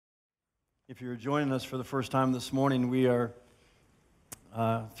If you're joining us for the first time this morning, we are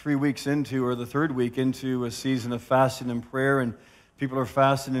 3 weeks into, or the third week into, a season of fasting and prayer, and people are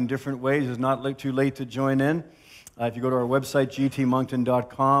fasting in different ways. It's not too late to join in. If you go to our website,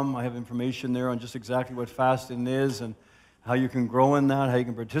 gtmoncton.com, I have information there on just exactly what fasting is and how you can grow in that, how you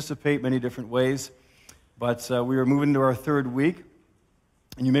can participate many different ways. But we are moving to our third week,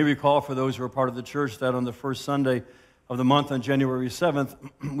 and you may recall, for those who are part of the church, that on the first Sunday of the month on January 7th,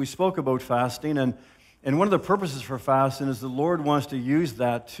 we spoke about fasting, and one of the purposes for fasting is the Lord wants to use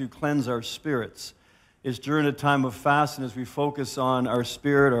that to cleanse our spirits. It's during a time of fasting, as we focus on our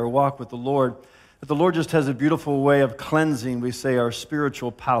spirit, our walk with the Lord, that the Lord just has a beautiful way of cleansing, we say, our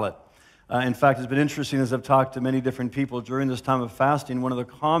spiritual palate. In fact, it's been interesting as I've talked to many different people during this time of fasting. One of the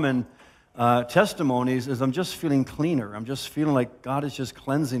common testimonies is, I'm just feeling cleaner. I'm just feeling like God is just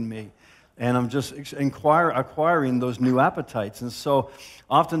cleansing me. And I'm just acquiring those new appetites. And so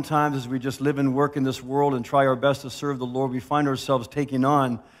oftentimes as we just live and work in this world and try our best to serve the Lord, we find ourselves taking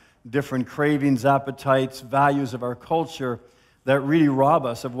on different cravings, appetites, values of our culture that really rob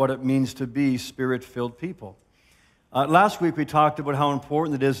us of what it means to be Spirit-filled people. Last week we talked about how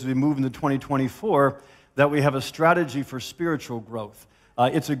important it is as we move into 2024 that we have a strategy for spiritual growth.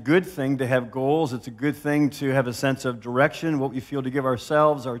 It's a good thing to have goals. It's a good thing to have a sense of direction, what we feel to give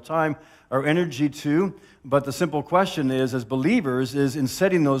ourselves, our time, our energy to. But the simple question is, as believers, is in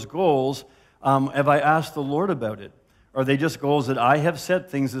setting those goals, have I asked the Lord about it? Are they just goals that I have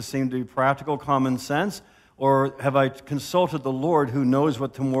set, things that seem to be practical, common sense? Or have I consulted the Lord who knows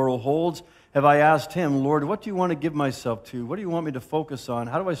what tomorrow holds? Have I asked Him, Lord, what do you want to give myself to? What do you want me to focus on?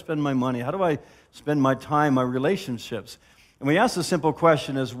 How do I spend my money? How do I spend my time, my relationships? And we ask the simple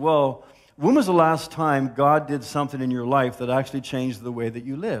question as well, when was the last time God did something in your life that actually changed the way that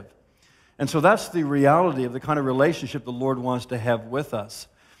you live? And so that's the reality of the kind of relationship the Lord wants to have with us.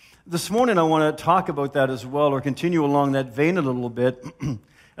 This morning I want to talk about that as well, or continue along that vein a little bit. And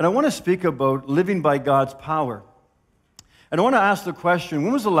I want to speak about living by God's power. And I want to ask the question,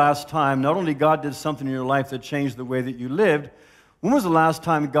 when was the last time not only God did something in your life that changed the way that you lived, when was the last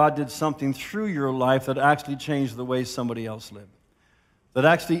time God did something through your life that actually changed the way somebody else lived, that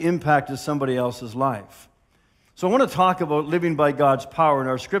actually impacted somebody else's life? So I want to talk about living by God's power in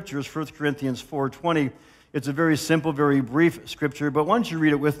our scriptures, 1 Corinthians 4:20. It's a very simple, very brief scripture, but why don't you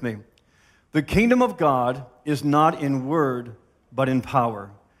read it with me? The kingdom of God is not in word, but in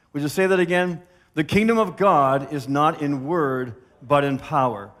power. Would you say that again? The kingdom of God is not in word, but in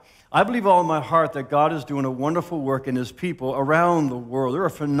power. I believe all in my heart that God is doing a wonderful work in His people around the world. There are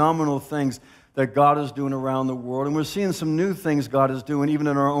phenomenal things that God is doing around the world, and we're seeing some new things God is doing even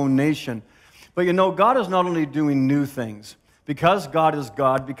in our own nation. But you know, God is not only doing new things. Because God is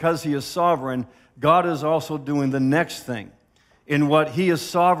God, because He is sovereign, God is also doing the next thing in what He is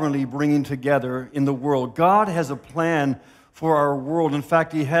sovereignly bringing together in the world. God has a plan for our world. In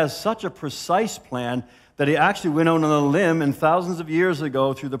fact, He has such a precise plan that He actually went out on a limb, and thousands of years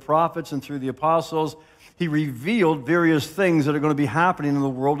ago, through the prophets and through the apostles, He revealed various things that are going to be happening in the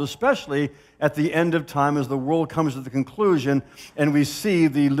world, especially at the end of time as the world comes to the conclusion and we see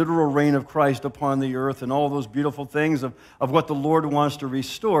the literal reign of Christ upon the earth and all those beautiful things of what the Lord wants to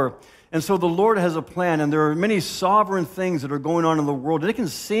restore. And so the Lord has a plan, and there are many sovereign things that are going on in the world. And it can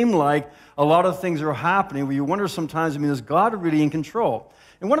seem like a lot of things are happening where you wonder sometimes, is God really in control?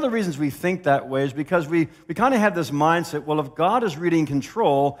 And one of the reasons we think that way is because we kind of have this mindset, well, if God is really in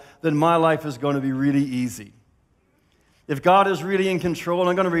control, then my life is going to be really easy. If God is really in control,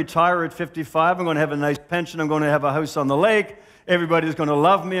 I'm going to retire at 55, I'm going to have a nice pension, I'm going to have a house on the lake, everybody's going to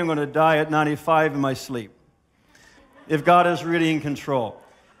love me, I'm going to die at 95 in my sleep. If God is really in control.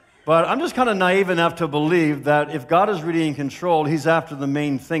 But I'm just kind of naive enough to believe that if God is really in control, He's after the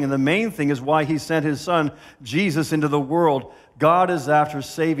main thing. And the main thing is why He sent His Son, Jesus, into the world. God is after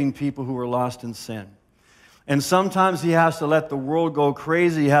saving people who are lost in sin. And sometimes He has to let the world go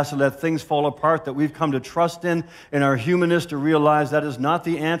crazy. He has to let things fall apart that we've come to trust in our humanness, to realize that is not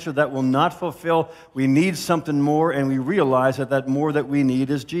the answer, that will not fulfill. We need something more, and we realize that more that we need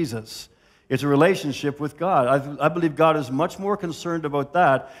is Jesus. It's a relationship with God. I believe God is much more concerned about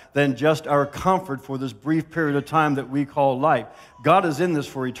that than just our comfort for this brief period of time that we call life. God is in this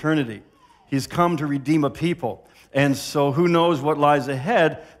for eternity. He's come to redeem a people. And so who knows what lies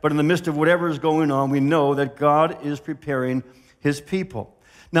ahead, but in the midst of whatever is going on, we know that God is preparing His people.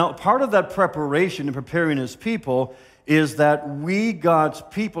 Now, part of that preparation in preparing His people is that we, God's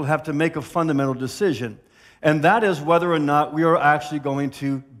people, have to make a fundamental decision. And that is whether or not we are actually going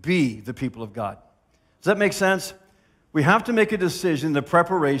to be the people of God. Does that make sense? We have to make a decision, the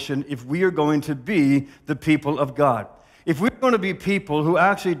preparation, if we are going to be the people of God. if we're going to be people who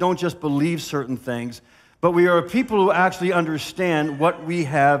actually don't just believe certain things, but we are people who actually understand what we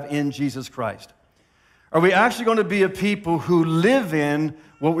have in Jesus Christ. Are we actually going to be a people who live in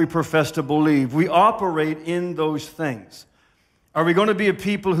what we profess to believe? We operate in those things. Are we going to be a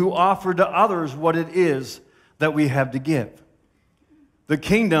people who offer to others what it is that we have to give? The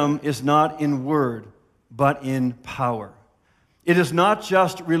kingdom is not in word, but in power. It is not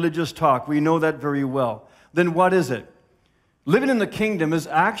just religious talk. We know that very well. Then what is it? Living in the kingdom is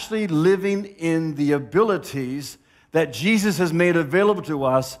actually living in the abilities that Jesus has made available to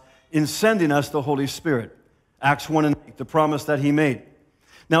us in sending us the Holy Spirit. Acts 1:8, the promise that he made.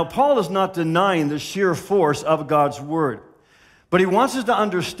 Now, Paul is not denying the sheer force of God's word, but he wants us to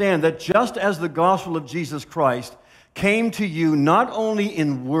understand that just as the gospel of Jesus Christ came to you not only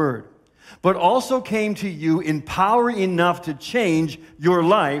in word, but also came to you in power enough to change your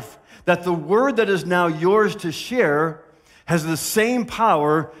life, that the word that is now yours to share has the same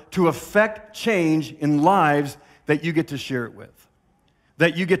power to affect change in lives that you get to share it with,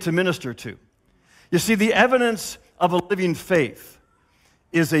 that you get to minister to. You see, the evidence of a living faith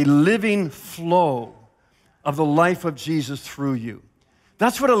is a living flow of the life of Jesus through you.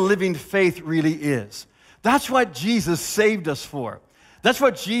 That's what a living faith really is. That's what Jesus saved us for. That's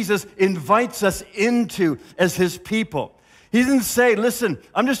what Jesus invites us into as his people. He didn't say, listen,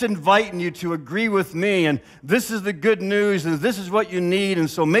 I'm just inviting you to agree with me, and this is the good news, and this is what you need, and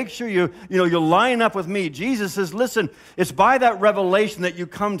so make sure you line up with me. Jesus says, listen, it's by that revelation that you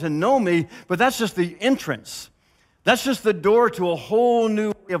come to know me, but that's just the entrance. That's just the door to a whole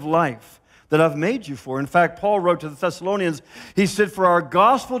new way of life that I've made you for. In fact, Paul wrote to the Thessalonians, he said, for our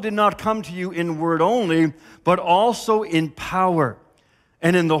gospel did not come to you in word only, but also in power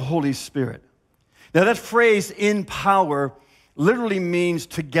and in the Holy Spirit. Now that phrase, in power, literally means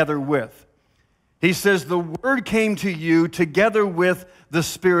together with. He says the word came to you together with the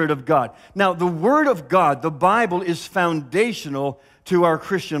Spirit of God. Now, the Word of God, the Bible, is foundational to our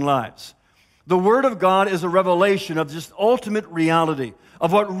Christian lives. The Word of God is a revelation of just ultimate reality,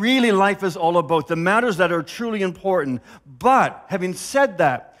 of what really life is all about, the matters that are truly important. But, having said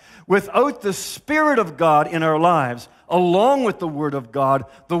that, without the Spirit of God in our lives, along with the Word of God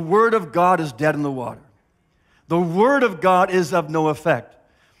is dead in the water. The Word of God is of no effect.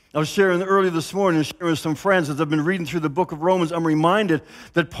 I was sharing earlier this morning, sharing with some friends, as I've been reading through the book of Romans, I'm reminded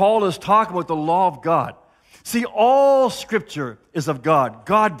that Paul is talking about the law of God. See, all Scripture is of God,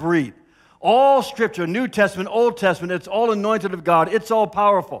 God-breathed. All Scripture, New Testament, Old Testament, it's all anointed of God. It's all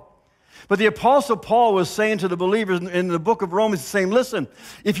powerful. But the Apostle Paul was saying to the believers in the book of Romans, saying, listen,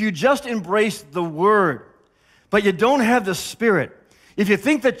 if you just embrace the Word, but you don't have the Spirit, if you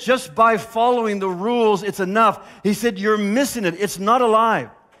think that just by following the rules it's enough, he said, you're missing it. It's not alive.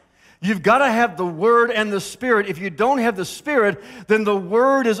 You've got to have the Word and the Spirit. If you don't have the Spirit, then the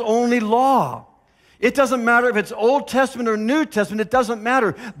Word is only law. It doesn't matter if it's Old Testament or New Testament. It doesn't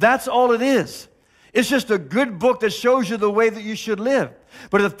matter. That's all it is. It's just a good book that shows you the way that you should live.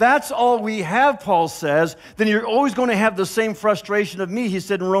 But if that's all we have, Paul says, then you're always going to have the same frustration of me. He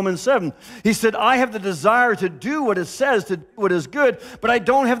said in Romans 7, he said, I have the desire to do what it says, to do what is good, but I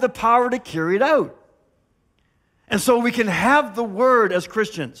don't have the power to carry it out. And so we can have the Word as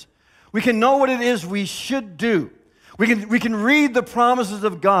Christians. We can know what it is we should do. We can read the promises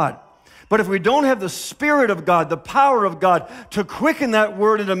of God. But if we don't have the Spirit of God, the power of God to quicken that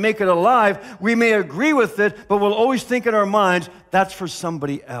Word and to make it alive, we may agree with it, but we'll always think in our minds, that's for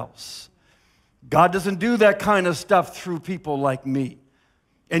somebody else. God doesn't do that kind of stuff through people like me.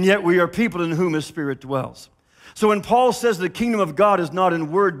 And yet we are people in whom His Spirit dwells. So when Paul says the kingdom of God is not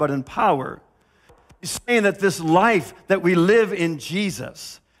in word but in power, he's saying that this life that we live in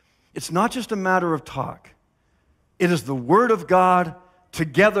Jesus, it's not just a matter of talk. It is the Word of God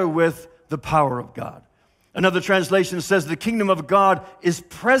together with the power of God. Another translation says the kingdom of God is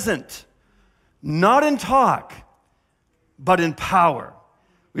present, not in talk, but in power.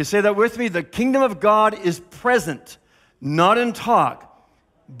 Will you say that with me? The kingdom of God is present, not in talk,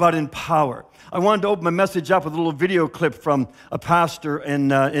 but in power. I wanted to open my message up with a little video clip from a pastor in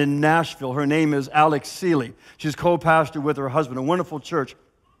Nashville. Her name is Alex Seeley. She's co-pastor with her husband, a wonderful church.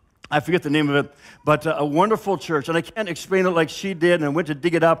 I forget the name of it, but a wonderful church. And I can't explain it like she did, and I went to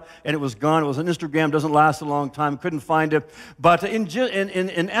dig it up, and it was gone. It was on Instagram, doesn't last a long time, couldn't find it. But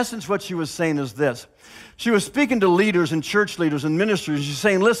in essence, what she was saying is this. She was speaking to leaders and church leaders and ministers. She's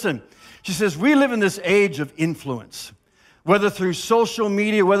saying, listen, she says, we live in this age of influence. Whether through social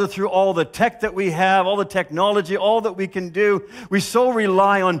media, whether through all the tech that we have, all the technology, all that we can do, we so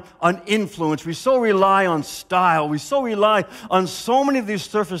rely on influence. We so rely on style. We so rely on so many of these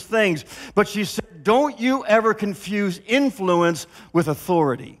surface things. But she said, don't you ever confuse influence with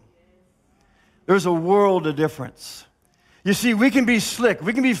authority. There's a world of difference. You see, we can be slick,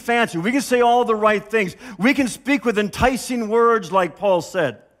 we can be fancy, we can say all the right things, we can speak with enticing words like Paul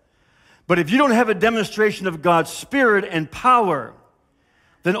said. But if you don't have a demonstration of God's Spirit and power,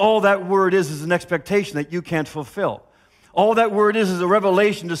 then all that word is an expectation that you can't fulfill. All that word is a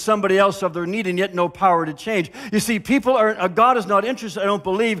revelation to somebody else of their need and yet no power to change. You see, God is not interested, I don't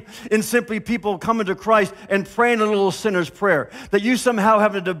believe, in simply people coming to Christ and praying a little sinner's prayer. That you somehow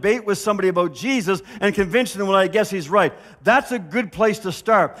have a debate with somebody about Jesus and convince them, well, I guess he's right. That's a good place to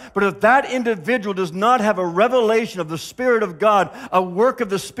start. But if that individual does not have a revelation of the Spirit of God, a work of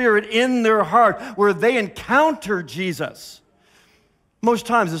the Spirit in their heart where they encounter Jesus, most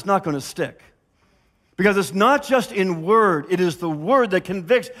times it's not going to stick. Because it's not just in word, it is the word that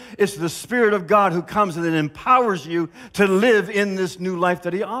convicts. It's the Spirit of God who comes and then empowers you to live in this new life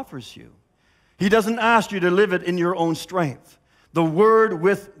that he offers you. He doesn't ask you to live it in your own strength. The word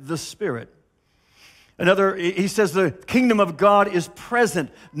with the Spirit. He says the kingdom of God is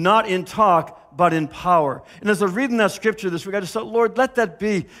present, not in talk, but in power. And as I'm reading that scripture this week, I just thought, Lord, let that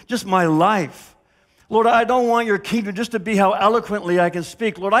be just my life. Lord, I don't want your kingdom just to be how eloquently I can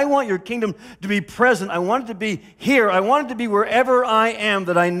speak. Lord, I want your kingdom to be present. I want it to be here. I want it to be wherever I am,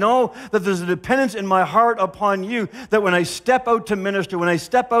 that I know that there's a dependence in my heart upon you, that when I step out to minister, when I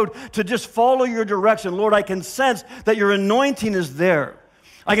step out to just follow your direction, Lord, I can sense that your anointing is there.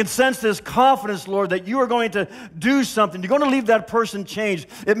 I can sense this confidence, Lord, that you are going to do something. You're going to leave that person changed.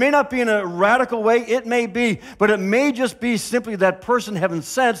 It may not be in a radical way. It may be. But it may just be simply that person having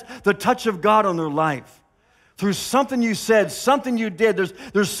sensed the touch of God on their life. Through something you said, something you did.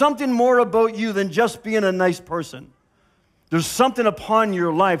 There's something more about you than just being a nice person. There's something upon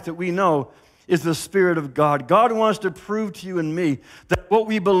your life that we know is the Spirit of God. God wants to prove to you and me that what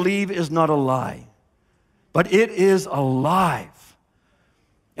we believe is not a lie, but it is alive.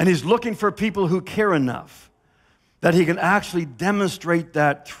 And he's looking for people who care enough that he can actually demonstrate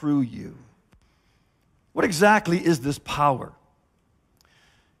that through you. What exactly is this power?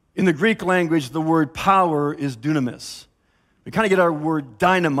 In the Greek language, the word power is dunamis. We kind of get our word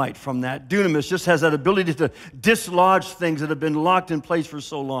dynamite from that. Dunamis just has that ability to dislodge things that have been locked in place for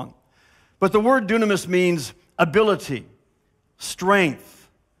so long. But the word dunamis means ability, strength,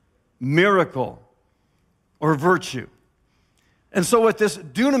 miracle, or virtue. And so what this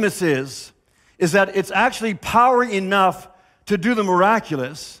dunamis is that it's actually power enough to do the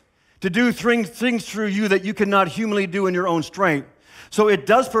miraculous, to do things through you that you cannot humanly do in your own strength. So it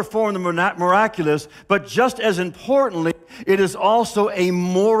does perform the miraculous, but just as importantly, it is also a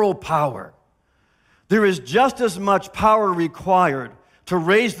moral power. There is just as much power required to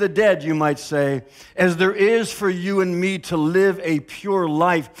raise the dead, you might say, as there is for you and me to live a pure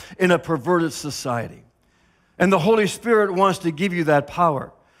life in a perverted society. And the Holy Spirit wants to give you that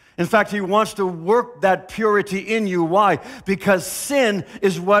power. In fact, he wants to work that purity in you. Why? Because sin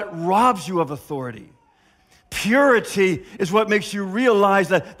is what robs you of authority. Purity is what makes you realize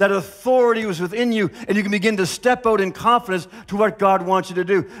that authority was within you, and you can begin to step out in confidence to what God wants you to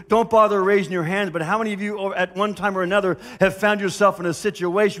do. Don't bother raising your hands, but how many of you at one time or another have found yourself in a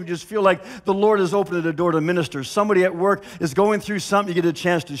situation where you just feel like the Lord has opened the door to minister? Somebody at work is going through something, you get a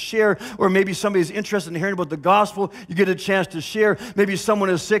chance to share, or maybe somebody's interested in hearing about the gospel, you get a chance to share. Maybe someone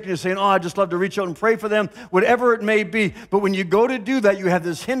is sick and you're saying, oh, I'd just love to reach out and pray for them, whatever it may be. But when you go to do that, you have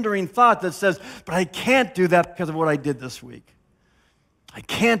this hindering thought that says, but I can't do that because of what I did this week. I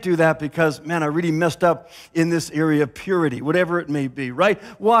can't do that because, man, I really messed up in this area of purity, whatever it may be, right?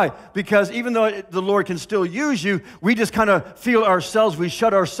 Why? Because even though the Lord can still use you, we just kind of feel ourselves, we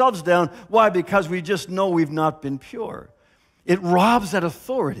shut ourselves down. Why? Because we just know we've not been pure. It robs that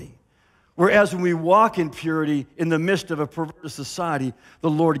authority. Whereas when we walk in purity in the midst of a perverted society, the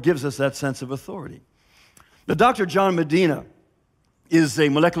Lord gives us that sense of authority. Now, Dr. John Medina is a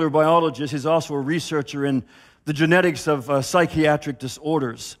molecular biologist. He's also a researcher in the genetics of psychiatric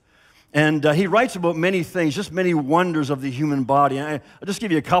disorders. And he writes about many things, just many wonders of the human body. And I'll just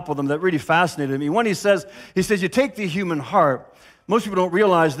give you a couple of them that really fascinated me. One, he says, you take the human heart. Most people don't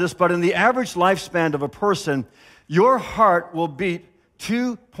realize this, but in the average lifespan of a person, your heart will beat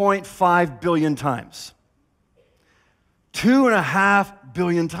 2.5 billion times. 2.5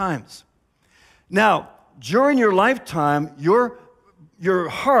 billion times. Now, during your lifetime, your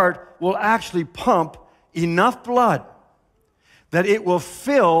heart will actually pump enough blood that it will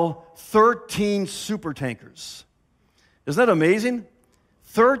fill 13 super tankers. Isn't that amazing?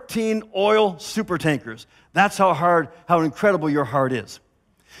 13 oil super tankers. That's how incredible your heart is.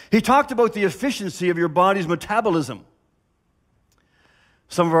 He talked about the efficiency of your body's metabolism.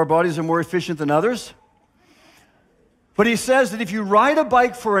 Some of our bodies are more efficient than others. But he says that if you ride a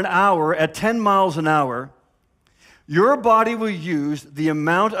bike for an hour at 10 miles an hour, your body will use the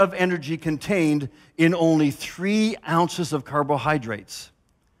amount of energy contained in only 3 ounces of carbohydrates.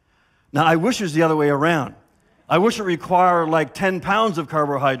 Now, I wish it was the other way around. I wish it required like 10 pounds of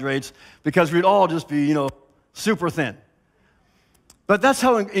carbohydrates because we'd all just be, super thin. But that's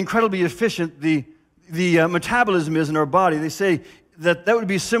how incredibly efficient the metabolism is in our body. They say that would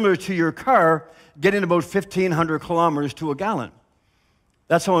be similar to your car getting about 1,500 kilometers to a gallon.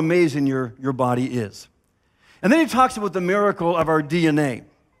 That's how amazing your body is. And then he talks about the miracle of our DNA.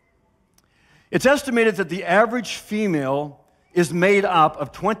 It's estimated that the average female is made up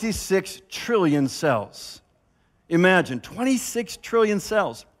of 26 trillion cells. Imagine, 26 trillion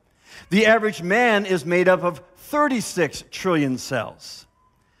cells. The average man is made up of 36 trillion cells.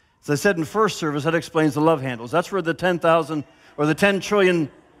 As I said in first service, that explains the love handles. That's where the 10,000 or the 10 trillion,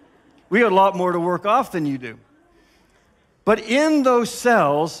 we got a lot more to work off than you do. But in those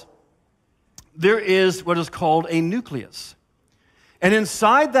cells, there is what is called a nucleus. And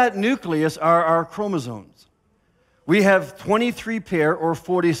inside that nucleus are our chromosomes. We have 23 pair or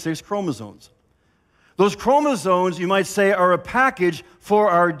 46 chromosomes. Those chromosomes, you might say, are a package for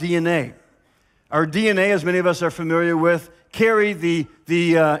our DNA. Our DNA, as many of us are familiar with, carry the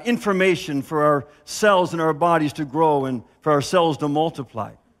information for our cells in our bodies to grow and for our cells to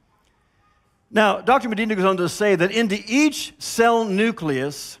multiply. Now, Dr. Medina goes on to say that into each cell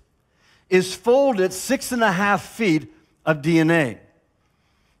nucleus is folded 6.5 feet of DNA.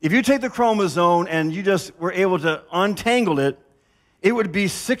 If you take the chromosome and you just were able to untangle it, it would be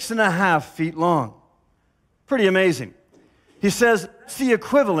 6.5 feet long. Pretty amazing. He says it's the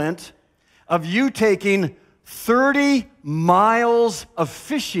equivalent of you taking 30 miles of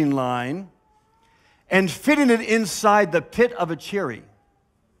fishing line and fitting it inside the pit of a cherry.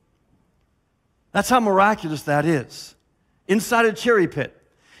 That's how miraculous that is. Inside a cherry pit.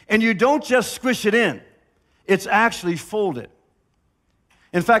 And you don't just squish it in. It's actually folded.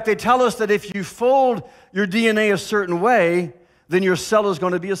 In fact, they tell us that if you fold your DNA a certain way, then your cell is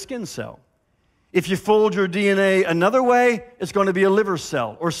going to be a skin cell. If you fold your DNA another way, it's going to be a liver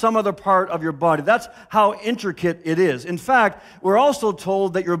cell or some other part of your body. That's how intricate it is. In fact, we're also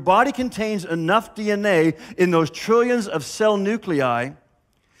told that your body contains enough DNA in those trillions of cell nuclei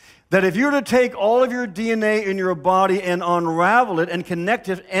that if you were to take all of your DNA in your body and unravel it and connect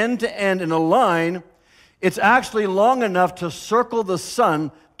it end to end in a line, it's actually long enough to circle the sun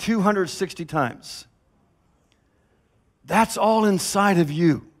 260 times. That's all inside of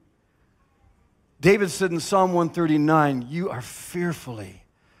you. David said in Psalm 139, "You are fearfully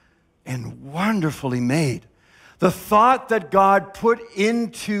and wonderfully made." The thought that God put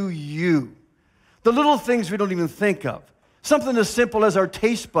into you, the little things we don't even think of, something as simple as our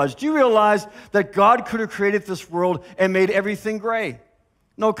taste buds. Do you realize that God could have created this world and made everything gray?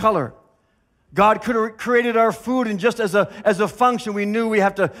 No color. God could have created our food, and just as a function, we knew we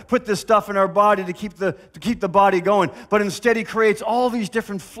have to put this stuff in our body to keep the body going. But instead, He creates all these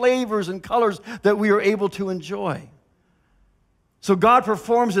different flavors and colors that we are able to enjoy. So God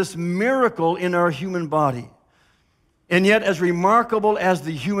performs this miracle in our human body. And yet, as remarkable as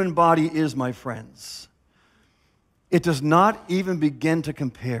the human body is, my friends, it does not even begin to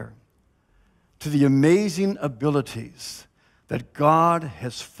compare to the amazing abilities that God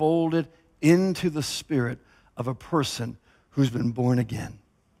has folded into the spirit of a person who's been born again,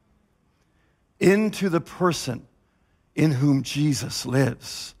 into the person in whom Jesus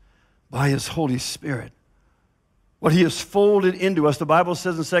lives by His Holy Spirit. What He has folded into us, the Bible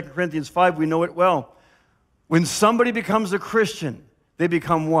says in 2 Corinthians 5, we know it well. When somebody becomes a Christian, they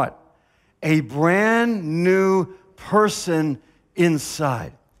become what? A brand new person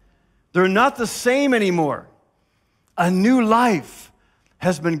inside. They're not the same anymore. A new life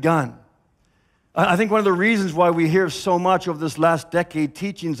has begun. I think one of the reasons why we hear so much over this last decade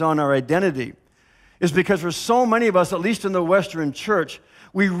teachings on our identity is because for so many of us, at least in the Western church,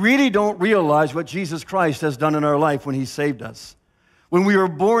 we really don't realize what Jesus Christ has done in our life when He saved us. When we were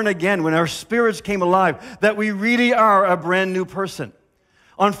born again, when our spirits came alive, that we really are a brand new person.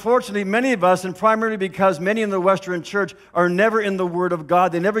 Unfortunately, many of us, and primarily because many in the Western church are never in the Word of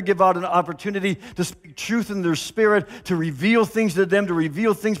God, they never give out an opportunity to speak truth in their spirit, to reveal things to them, to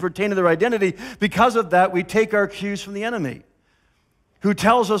reveal things pertaining to their identity. Because of that, we take our cues from the enemy, who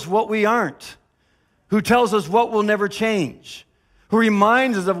tells us what we aren't, who tells us what will never change, who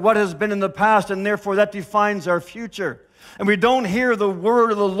reminds us of what has been in the past, and therefore that defines our future. And we don't hear the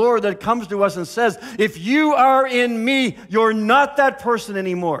word of the Lord that comes to us and says, if you are in me, you're not that person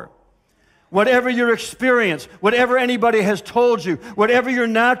anymore. whatever your experience, whatever anybody has told you, whatever your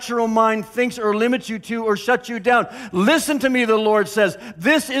natural mind thinks or limits you to or shuts you down, listen to me, the Lord says,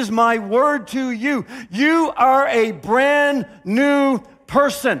 this is my word to you. You are a brand new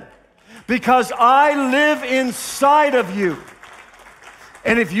person because I live inside of you.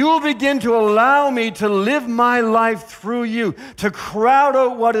 And if you will begin to allow me to live my life through you, to crowd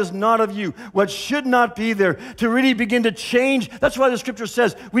out what is not of you, what should not be there, to really begin to change. That's why the scripture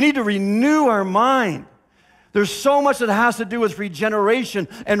says we need to renew our mind. There's so much that has to do with regeneration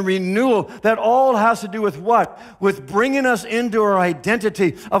and renewal. That all has to do with what? With bringing us into our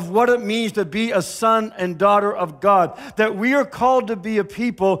identity of what it means to be a son and daughter of God. That we are called to be a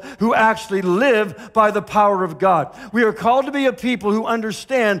people who actually live by the power of God. We are called to be a people who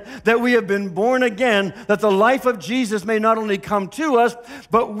understand that we have been born again, that the life of Jesus may not only come to us,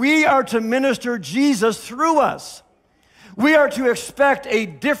 but we are to minister Jesus through us. We are to expect a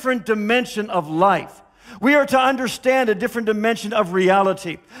different dimension of life. We are to understand a different dimension of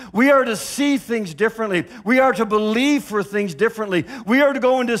reality. We are to see things differently. We are to believe for things differently. We are to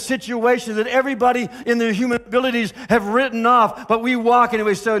go into situations that everybody in their human abilities have written off, but we walk in and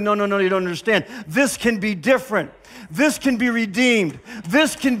we say, no, you don't understand. This can be different. This can be redeemed.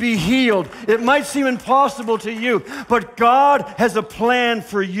 This can be healed. It might seem impossible to you, but God has a plan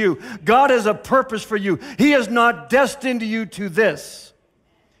for you. God has a purpose for you. He has not destined you to this.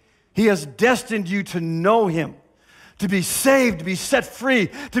 He has destined you to know Him, to be saved, to be set free,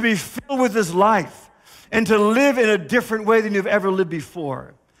 to be filled with His life, and to live in a different way than you've ever lived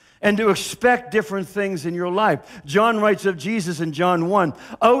before, and to expect different things in your life. John writes of Jesus in John 1,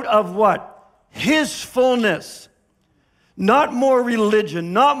 out of what? His fullness. Not more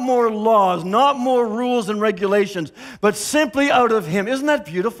religion, not more laws, not more rules and regulations, but simply out of Him. Isn't that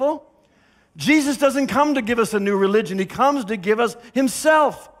beautiful? Jesus doesn't come to give us a new religion. He comes to give us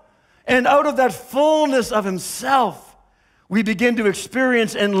Himself. And out of that fullness of Himself, we begin to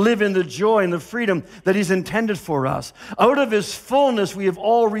experience and live in the joy and the freedom that He's intended for us. Out of His fullness, we have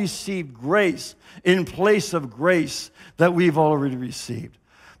all received grace in place of grace that we've already received.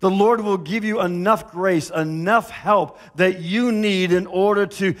 The Lord will give you enough grace, enough help that you need in order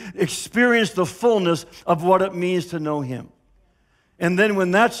to experience the fullness of what it means to know Him. And then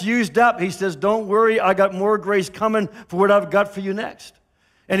when that's used up, He says, don't worry, I got more grace coming for what I've got for you next.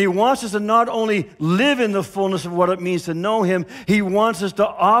 And He wants us to not only live in the fullness of what it means to know Him, He wants us to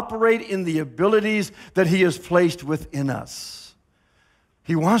operate in the abilities that He has placed within us.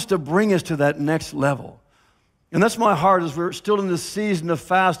 He wants to bring us to that next level. And that's my heart as we're still in this season of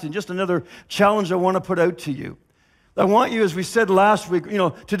fasting. Just another challenge I want to put out to you. I want you, as we said last week,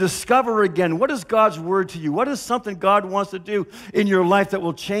 to discover again, what is God's word to you? What is something God wants to do in your life that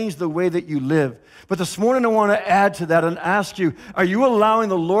will change the way that you live? But this morning I want to add to that and ask you, are you allowing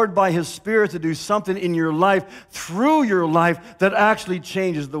the Lord by His Spirit to do something in your life, through your life, that actually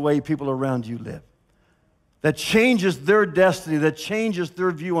changes the way people around you live? That changes their destiny, that changes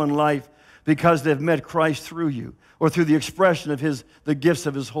their view on life because they've met Christ through you or through the expression of the gifts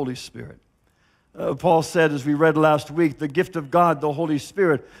of His Holy Spirit. Paul said, as we read last week, the gift of God, the Holy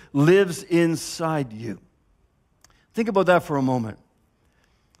Spirit, lives inside you. Think about that for a moment.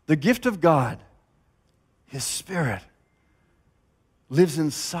 The gift of God, His Spirit, lives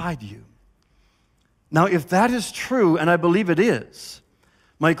inside you. Now, if that is true, and I believe it is,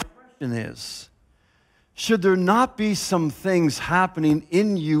 my question is, should there not be some things happening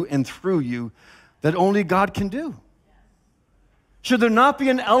in you and through you that only God can do? Should there not be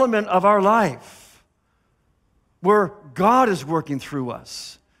an element of our life where God is working through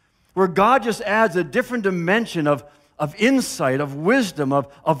us, where God just adds a different dimension of insight, of wisdom,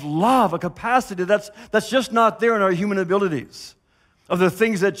 of love, a capacity that's just not there in our human abilities, of the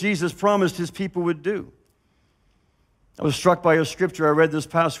things that Jesus promised His people would do? I was struck by a scripture I read this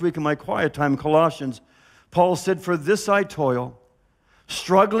past week in my quiet time, Colossians. Paul said, "For this I toil,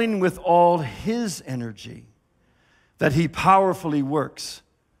 struggling with all His energy, that He powerfully works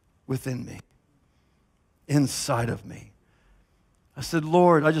within me, inside of me." I said,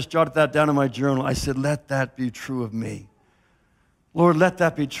 Lord, I just jotted that down in my journal. I said, let that be true of me. Lord, let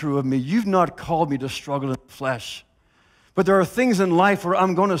that be true of me. You've not called me to struggle in the flesh. But there are things in life where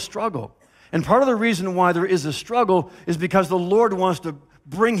I'm going to struggle. And part of the reason why there is a struggle is because the Lord wants to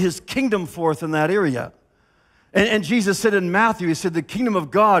bring His kingdom forth in that area. And Jesus said in Matthew, He said, the kingdom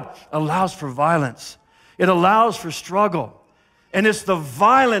of God allows for violence. It allows for struggle. And it's the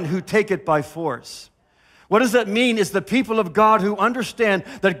violent who take it by force. What does that mean? It's the people of God who understand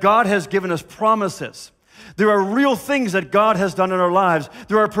that God has given us promises. There are real things that God has done in our lives.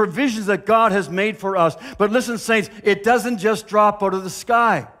 There are provisions that God has made for us. But listen, saints, it doesn't just drop out of the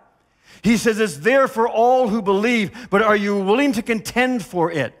sky. He says it's there for all who believe, but are you willing to contend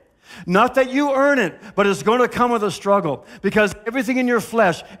for it? Not that you earn it, but it's going to come with a struggle. Because everything in your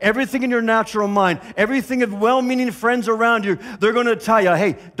flesh, everything in your natural mind, everything of well-meaning friends around you, they're going to tell you,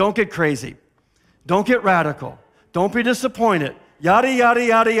 hey, don't get crazy. Don't get radical. Don't be disappointed. Yada, yada,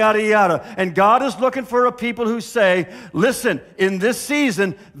 yada, yada, yada. And God is looking for a people who say, listen, in this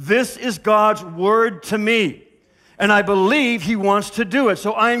season, this is God's word to me. And I believe he wants to do it.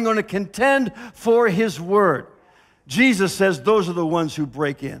 So I'm going to contend for his word. Jesus says those are the ones who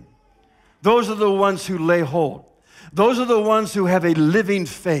break in. Those are the ones who lay hold. Those are the ones who have a living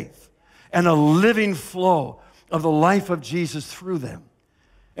faith and a living flow of the life of Jesus through them.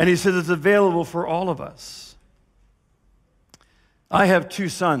 And he says it's available for all of us. I have 2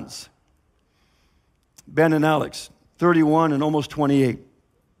 sons, Ben and Alex, 31 and almost 28.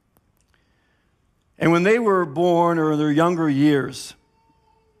 And when they were born or in their younger years,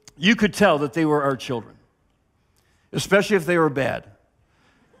 you could tell that they were our children, especially if they were bad.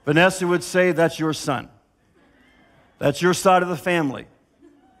 Vanessa would say, that's your son. That's your side of the family.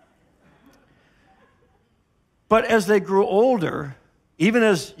 But as they grew older, even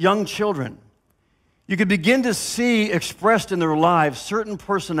as young children, you could begin to see expressed in their lives certain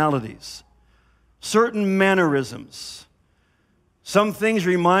personalities, certain mannerisms. Some things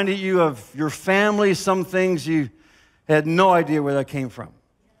reminded you of your family, some things you had no idea where that came from.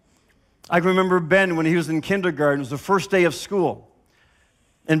 I can remember Ben when he was in kindergarten. It was the first day of school.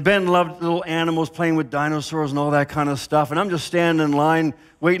 And Ben loved little animals, playing with dinosaurs and all that kind of stuff. And I'm just standing in line,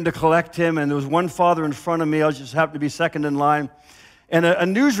 waiting to collect him. And there was one father in front of me. I just happened to be second in line. And a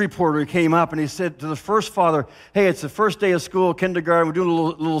news reporter came up and he said to the first father, hey, it's the first day of school, kindergarten. We're doing a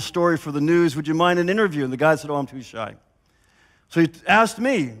little story for the news. Would you mind an interview? And the guy said, oh, I'm too shy. So he asked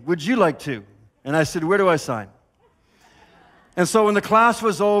me, would you like to? And I said, where do I sign? And so when the class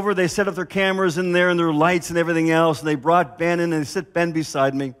was over, they set up their cameras in there and their lights and everything else, and they brought Ben in, and they sit Ben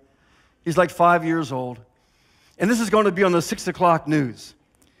beside me. He's like 5 years old. And this is going to be on the 6 o'clock news.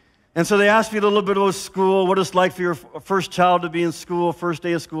 And so they asked me a little bit about school, what it's like for your first child to be in school, first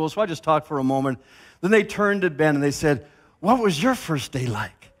day of school. So I just talked for a moment. Then they turned to Ben and they said, what was your first day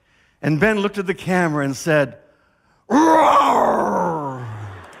like? And Ben looked at the camera and said, roar!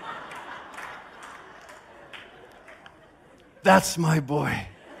 That's my boy.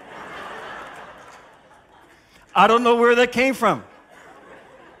 I don't know where that came from.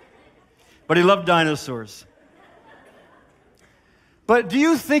 But he loved dinosaurs. But do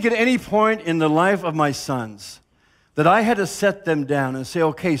you think at any point in the life of my sons that I had to set them down and say,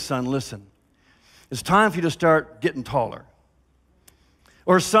 okay, son, listen, it's time for you to start getting taller.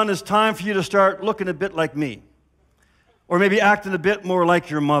 Or son, it's time for you to start looking a bit like me. Or maybe acting a bit more like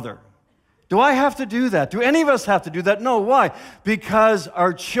your mother. Do I have to do that? Do any of us have to do that? No. Why? Because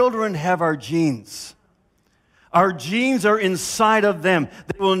our children have our genes. Our genes are inside of them.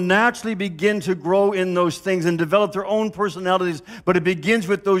 They will naturally begin to grow in those things and develop their own personalities, but it begins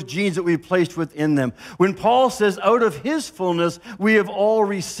with those genes that we've placed within them. When Paul says, out of his fullness we have all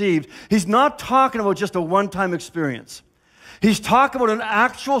received, he's not talking about just a one-time experience. He's talking about an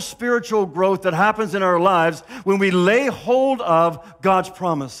actual spiritual growth that happens in our lives when we lay hold of God's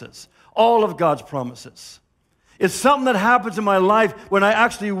promises. All of God's promises. It's something that happens in my life when I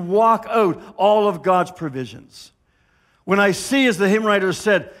actually walk out all of God's provisions. When I see, as the hymn writer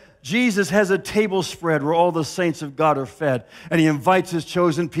said, Jesus has a table spread where all the saints of God are fed, and he invites his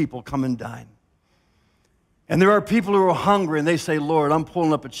chosen people, come and dine. And there are people who are hungry, and they say, Lord, I'm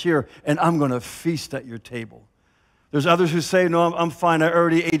pulling up a chair, and I'm going to feast at your table. There's others who say, no, I'm fine. I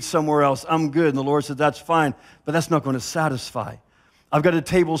already ate somewhere else. I'm good. And the Lord said, that's fine, but that's not going to satisfy. I've got a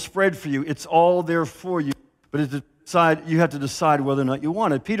table spread for you. It's all there for you. But you have to decide whether or not you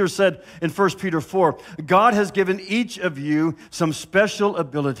want it. Peter said in 1 Peter 4, God has given each of you some special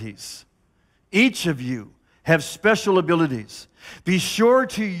abilities. Each of you have special abilities. Be sure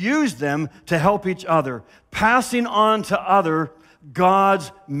to use them to help each other, passing on to other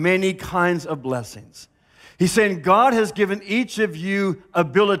God's many kinds of blessings. He's saying God has given each of you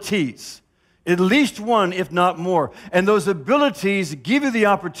abilities. At least one, if not more. And those abilities give you the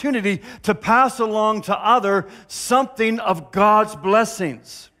opportunity to pass along to others something of God's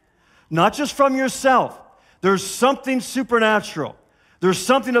blessings. Not just from yourself. There's something supernatural. There's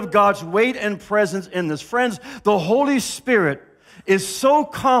something of God's weight and presence in this. Friends, the Holy Spirit is so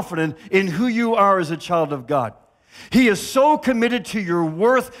confident in who you are as a child of God. He is so committed to your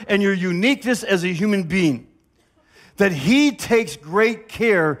worth and your uniqueness as a human being that he takes great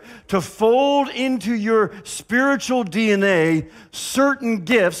care to fold into your spiritual DNA certain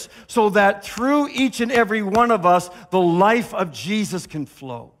gifts so that through each and every one of us, the life of Jesus can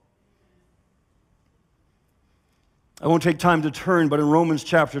flow. I won't take time to turn, but in Romans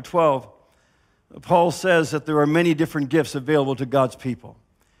chapter 12, Paul says that there are many different gifts available to God's people.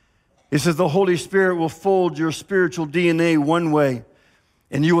 He says the Holy Spirit will fold your spiritual DNA one way,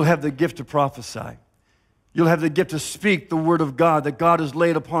 and you will have the gift to prophesy. You'll have the gift to speak the word of God that God has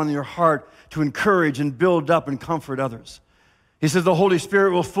laid upon your heart to encourage and build up and comfort others. He says the Holy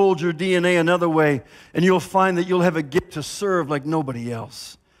Spirit will fold your DNA another way, and you'll find that you'll have a gift to serve like nobody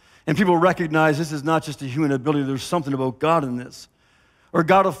else. And people recognize this is not just a human ability, there's something about God in this. Or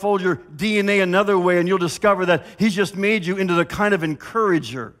God will fold your DNA another way, and you'll discover that He's just made you into the kind of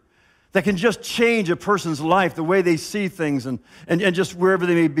encourager that can just change a person's life, the way they see things, and just wherever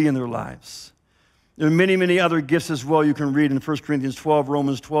they may be in their lives. There are many, many other gifts as well you can read in 1 Corinthians 12,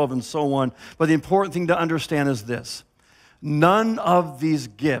 Romans 12, and so on. But the important thing to understand is this. None of these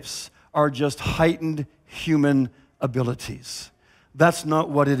gifts are just heightened human abilities. That's not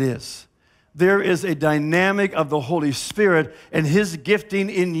what it is. There is a dynamic of the Holy Spirit and His gifting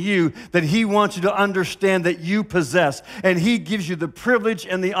in you that He wants you to understand that you possess. And He gives you the privilege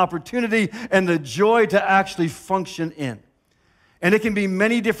and the opportunity and the joy to actually function in. And it can be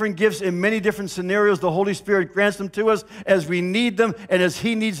many different gifts in many different scenarios. The Holy Spirit grants them to us as we need them and as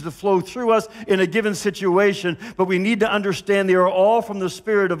He needs to flow through us in a given situation. But we need to understand they are all from the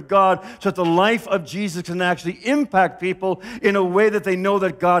Spirit of God so that the life of Jesus can actually impact people in a way that they know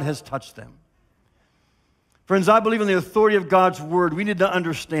that God has touched them. Friends, I believe in the authority of God's Word. We need to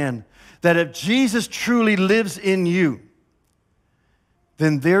understand that if Jesus truly lives in you,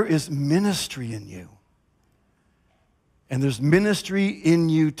 then there is ministry in you. And there's ministry in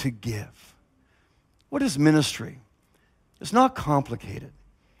you to give. What is ministry? It's not complicated.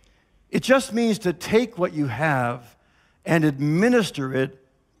 It just means to take what you have and administer it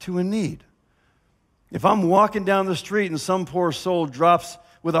to a need. If I'm walking down the street and some poor soul drops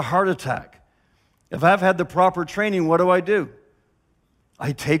with a heart attack, if I've had the proper training, what do?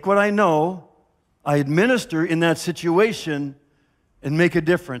 I take what I know, I administer in that situation and make a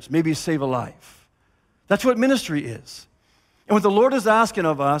difference, maybe save a life. That's what ministry is. And what the Lord is asking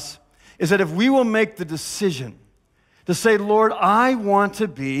of us is that if we will make the decision to say, Lord, I want to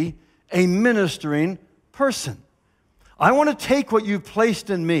be a ministering person. I want to take what you've placed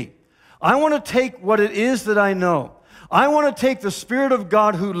in me. I want to take what it is that I know. I want to take the Spirit of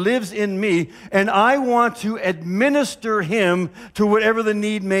God who lives in me, and I want to administer Him to whatever the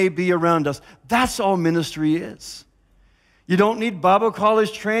need may be around us. That's all ministry is. You don't need Bible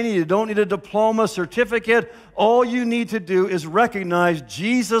college training. You don't need a diploma, certificate. All you need to do is recognize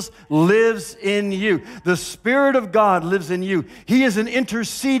Jesus lives in you. The Spirit of God lives in you. He is an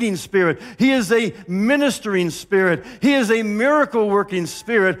interceding Spirit. He is a ministering Spirit. He is a miracle-working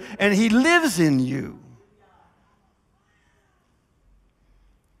Spirit, and He lives in you.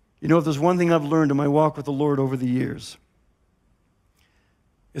 You know, if there's one thing I've learned in my walk with the Lord over the years,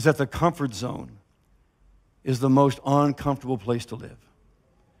 is that the comfort zone is the most uncomfortable place to live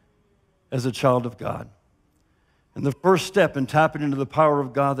as a child of God. And the first step in tapping into the power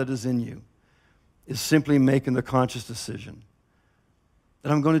of God that is in you is simply making the conscious decision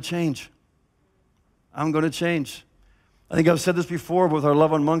that I'm going to change. I'm going to change. I think I've said this before with our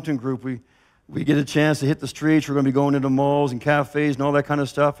Love on Moncton group. We get a chance to hit the streets. We're going to be going into malls and cafes and all that kind of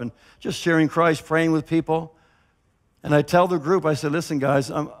stuff and just sharing Christ, praying with people. And I tell the group, I said, listen,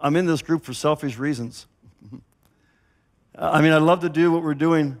 guys, I'm in this group for selfish reasons. I mean, I love to do what we're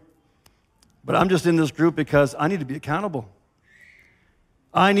doing, but I'm just in this group because I need to be accountable.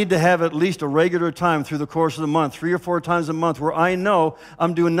 I need to have at least a regular time through the course of the month, 3 or 4 times a month, where I know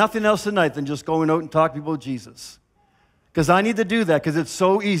I'm doing nothing else tonight than just going out and talking to people about Jesus. Because I need to do that because it's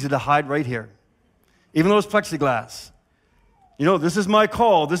so easy to hide right here. Even though it's plexiglass. You know, this is my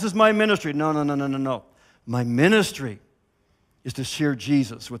call. This is my ministry. No. My ministry is to share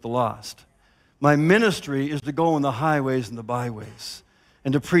Jesus with the lost. My ministry is to go on the highways and the byways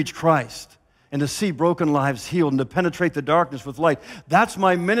and to preach Christ and to see broken lives healed and to penetrate the darkness with light. That's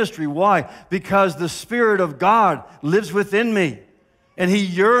my ministry. Why? Because the Spirit of God lives within me and He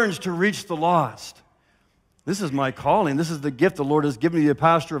yearns to reach the lost. This is my calling. This is the gift the Lord has given me, the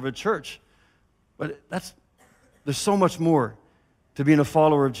pastor of a church. But there's so much more to being a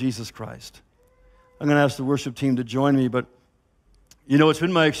follower of Jesus Christ. I'm going to ask the worship team to join me, but you know, it's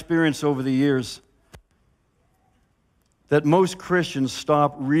been my experience over the years that most Christians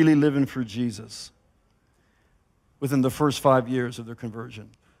stop really living for Jesus within the first 5 years of their conversion.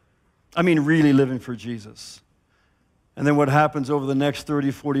 I mean, really living for Jesus. And then what happens over the next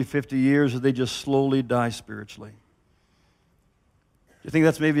 30, 40, 50 years is they just slowly die spiritually. Do you think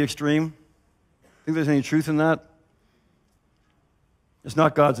that's maybe extreme? Think there's any truth in that? It's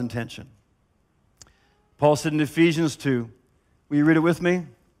not God's intention. Paul said in Ephesians 2, will you read it with me?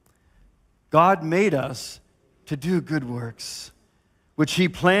 God made us to do good works, which he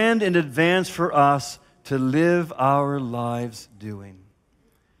planned in advance for us to live our lives doing.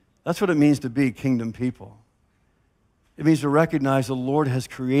 That's what it means to be kingdom people. It means to recognize the Lord has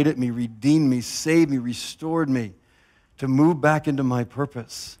created me, redeemed me, saved me, restored me, to move back into my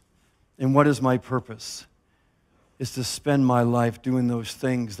purpose. And what is my purpose? It's to spend my life doing those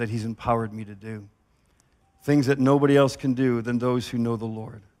things that he's empowered me to do. Things that nobody else can do than those who know the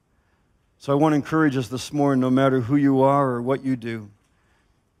Lord. So I want to encourage us this morning, no matter who you are or what you do,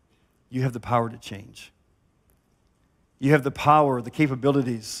 you have the power to change. You have the power, the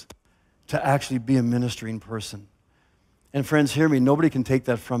capabilities to actually be a ministering person. And friends, hear me, nobody can take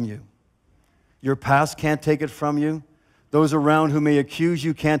that from you. Your past can't take it from you. Those around who may accuse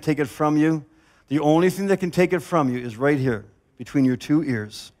you can't take it from you. The only thing that can take it from you is right here, between your two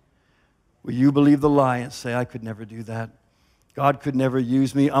ears. Will you believe the lie and say, I could never do that? God could never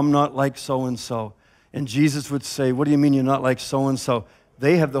use me. I'm not like so-and-so. And Jesus would say, what do you mean you're not like so-and-so?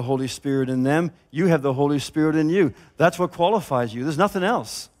 They have the Holy Spirit in them. You have the Holy Spirit in you. That's what qualifies you. There's nothing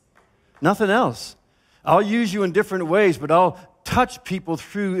else. Nothing else. I'll use you in different ways, but I'll touch people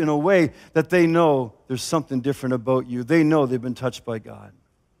through in a way that they know there's something different about you. They know they've been touched by God.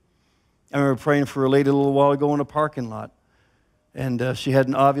 I remember praying for a lady a little while ago in a parking lot. And she had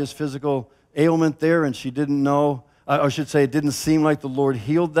an obvious physical ailment there, and she didn't know, I should say it didn't seem like the Lord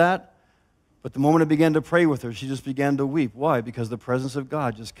healed that. But the moment I began to pray with her, she just began to weep. Why? Because the presence of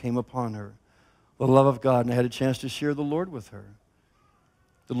God just came upon her. The love of God, and I had a chance to share the Lord with her.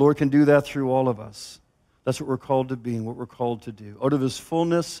 The Lord can do that through all of us. That's what we're called to be and what we're called to do. Out of his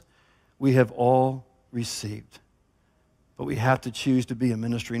fullness, we have all received. But we have to choose to be a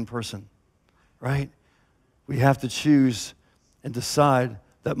ministering person, right? We have to choose and decide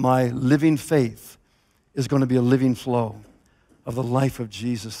that my living faith is going to be a living flow of the life of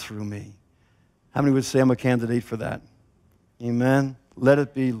Jesus through me. How many would say I'm a candidate for that? Amen? Let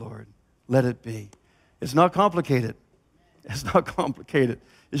it be, Lord. Let it be. It's not complicated. It's not complicated.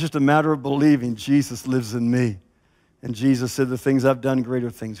 It's just a matter of believing Jesus lives in me. And Jesus said, the things I've done, greater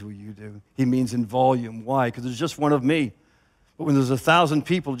things will you do. He means in volume. Why? Because there's just one of me. But when there's 1,000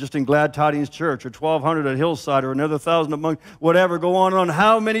 people just in Glad Tidings Church, or 1,200 at Hillside, or another 1,000 at Moncton, whatever, go on and on,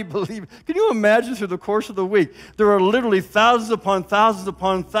 how many believe? Can you imagine through the course of the week, there are literally thousands upon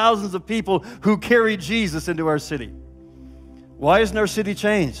thousands of people who carry Jesus into our city. Why isn't our city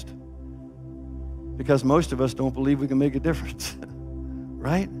changed? Because most of us don't believe we can make a difference,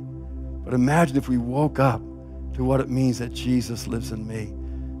 right? But imagine if we woke up to what it means that Jesus lives in me.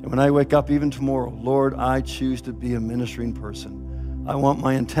 And when I wake up even tomorrow, Lord, I choose to be a ministering person. I want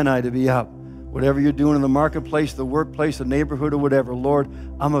my antennae to be up. Whatever you're doing in the marketplace, the workplace, the neighborhood, or whatever, Lord,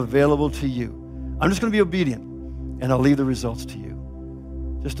 I'm available to you. I'm just going to be obedient, and I'll leave the results to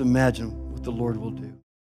you. Just imagine what the Lord will do.